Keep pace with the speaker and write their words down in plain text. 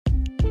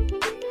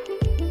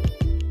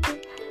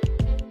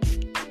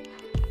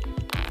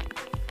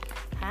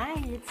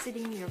it's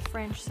Celine, your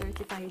French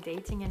certified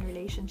dating and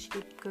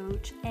relationship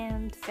coach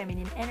and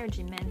feminine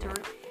energy mentor.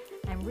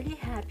 I'm really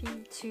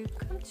happy to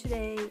come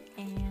today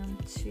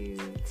and to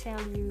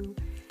tell you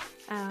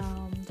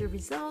the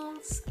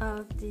results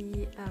of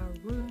the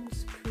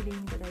runes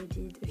pulling that I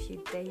did a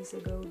few days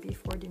ago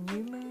before the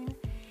new moon.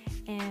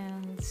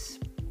 And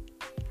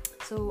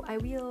so I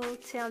will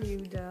tell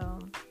you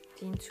the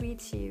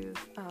intuitive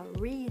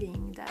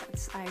reading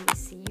that I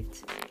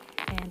received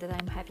and that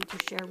I'm happy to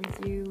share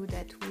with you,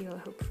 that will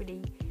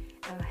hopefully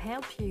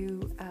help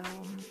you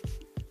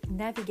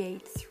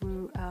navigate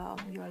through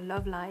your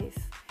love life.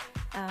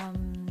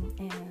 And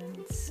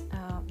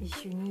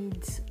if you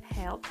need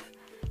help,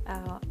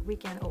 we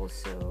can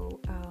also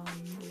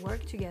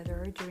work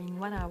together during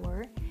 1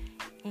 hour,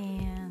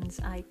 and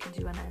I could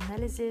do an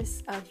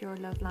analysis of your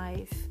love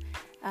life,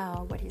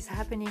 what is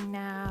happening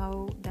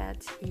now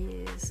that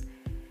is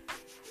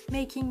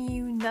making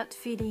you not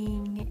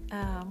feeling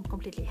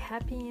completely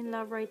happy in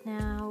love right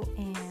now.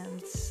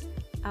 And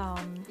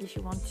if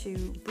you want to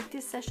book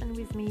this session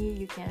with me,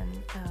 you can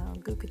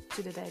go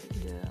to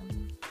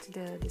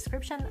the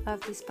description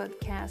of this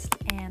podcast,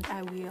 and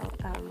I will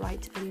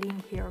write a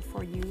link here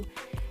for you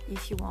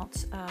if you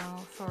want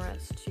for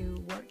us to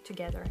work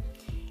together.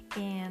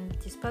 And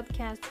this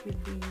podcast will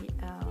be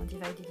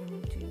divided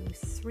into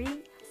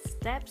 3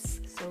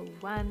 steps, so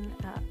 1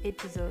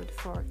 episode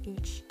for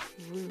each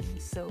room.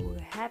 So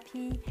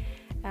happy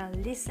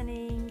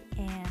listening,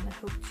 and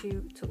hope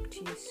to talk to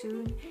you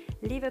soon.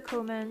 Leave a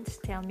comment,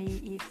 tell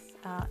me if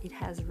it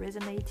has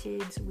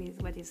resonated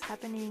with what is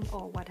happening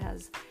or what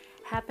has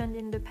happened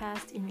in the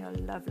past in your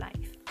love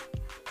life.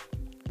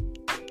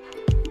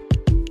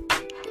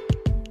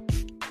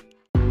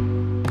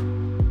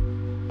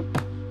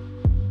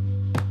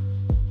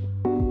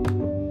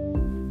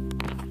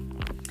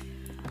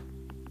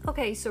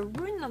 Okay, so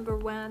rune number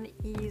 1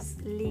 is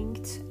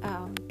linked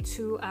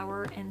to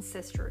our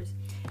ancestors.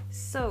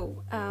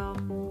 So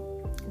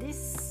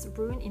this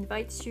rune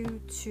invites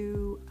you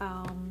to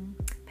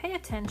pay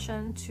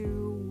attention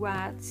to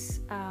what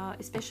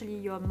especially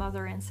your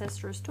mother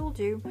ancestors told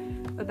you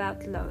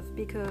about love,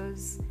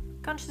 because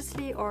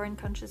consciously or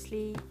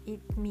unconsciously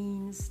it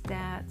means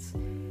that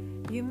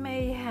you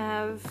may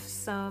have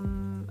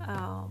some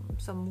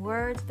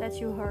words that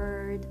you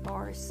heard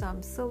or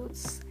some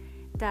thoughts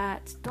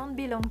that don't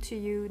belong to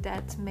you,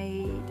 that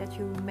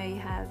you may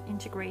have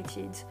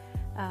integrated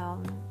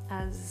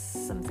as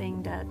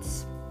something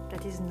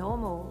that is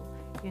normal,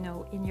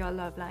 in your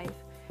love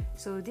life.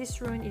 So this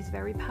rune is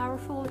very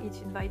powerful.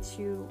 It invites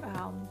you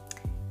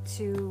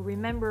to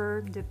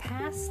remember the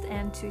past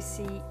and to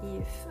see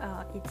if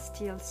it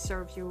still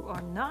serves you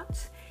or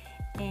not.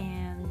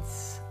 And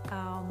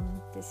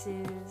this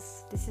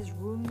is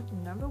rune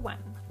number 1.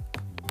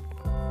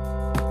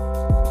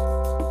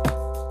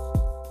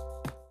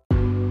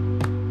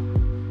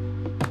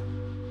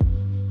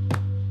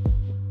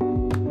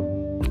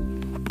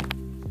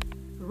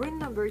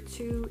 Number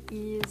 2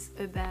 is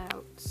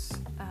about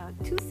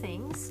 2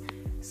 things.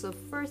 So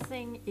first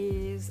thing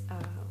is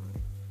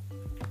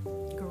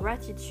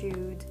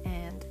gratitude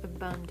and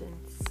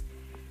abundance.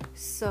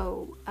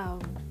 So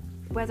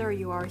whether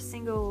you are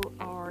single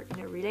or in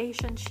a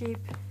relationship,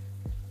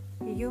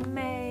 you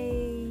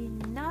may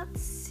not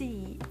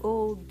see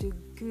all the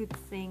good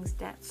things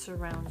that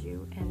surround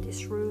you, and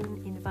this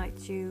rune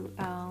invites you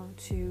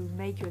to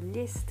make your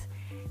list.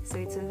 So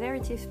it's a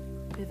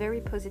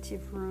very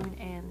positive rune,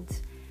 and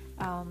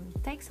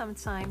take some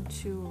time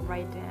to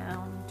write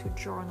down, to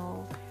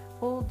journal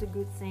all the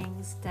good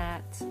things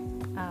that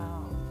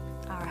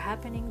are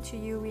happening to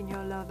you in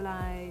your love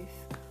life,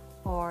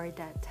 or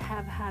that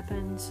have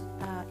happened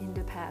in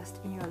the past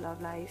in your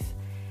love life.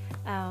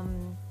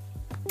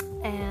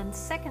 And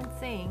second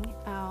thing,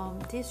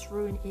 this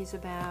rune is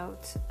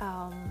about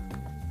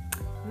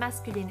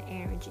masculine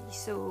energy.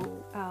 So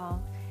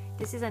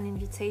this is an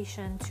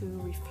invitation to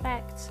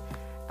reflect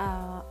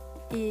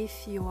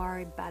if you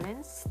are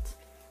balanced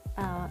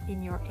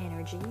in your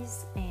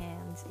energies,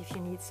 and if you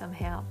need some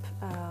help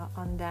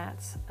on that,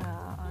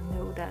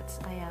 know that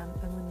I am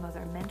a Moon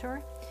Mother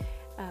mentor.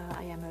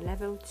 I am a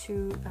level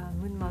 2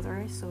 Moon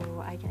Mother, so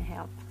I can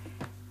help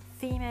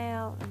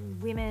female,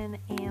 women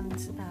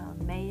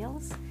and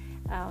males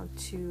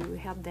to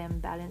help them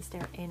balance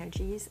their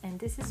energies. And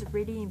this is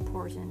really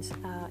important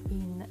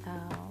in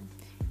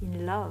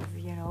love,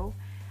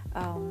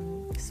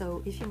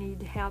 so if you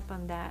need help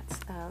on that,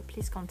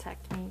 please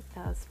contact me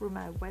through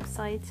my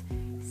website,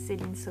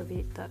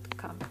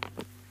 celinesauvé.com.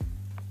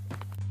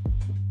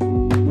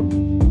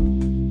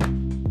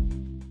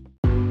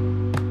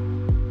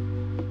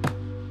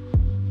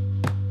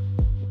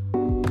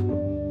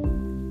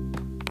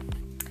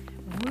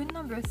 Rune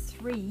number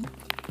 3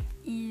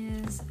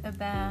 is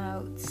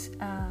about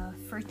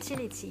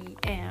fertility,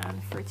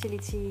 and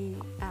fertility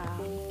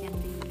can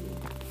be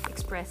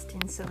expressed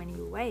in so many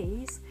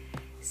ways.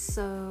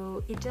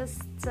 So it's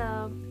just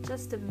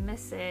a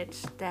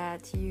message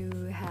that you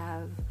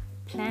have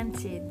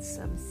planted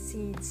some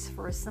seeds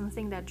for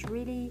something that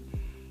really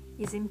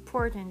is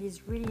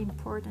really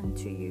important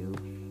to you,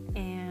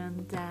 and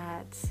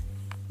that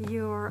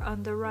you're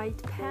on the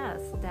right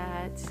path,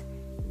 that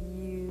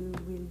you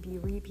will be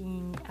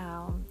reaping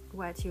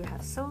what you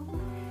have sown.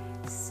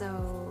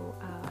 So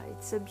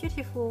it's a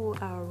beautiful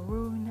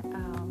rune,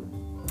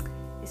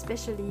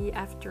 especially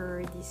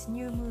after this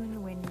new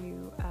moon when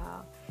you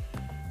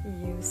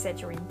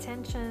set your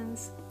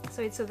intentions.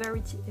 So it's a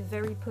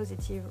very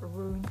positive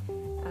rune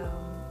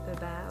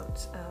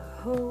about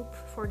hope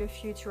for the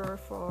future,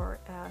 for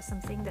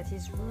something that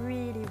is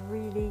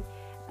really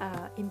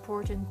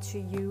important to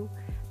you.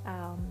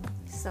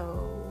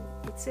 So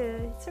it's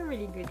a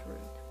really good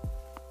rune.